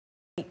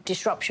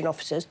disruption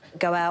officers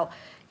go out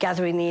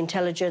gathering the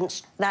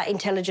intelligence. That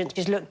intelligence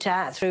is looked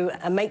at through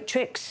a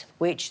matrix,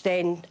 which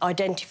then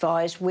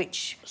identifies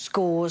which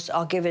scores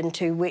are given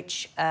to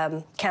which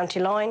county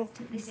line.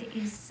 This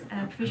is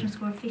a provisional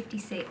score of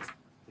 56.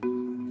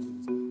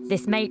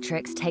 This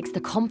matrix takes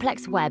the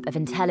complex web of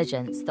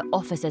intelligence that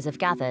officers have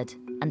gathered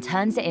and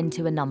turns it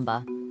into a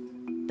number.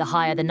 The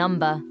higher the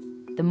number,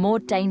 the more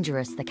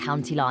dangerous the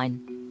county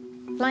line.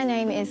 My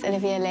name is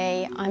Olivia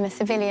Lee. I'm a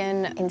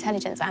civilian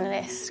intelligence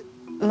analyst.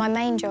 My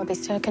main job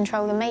is to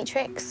control the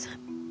matrix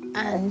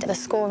and the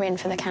scoring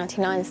for the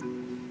county lines.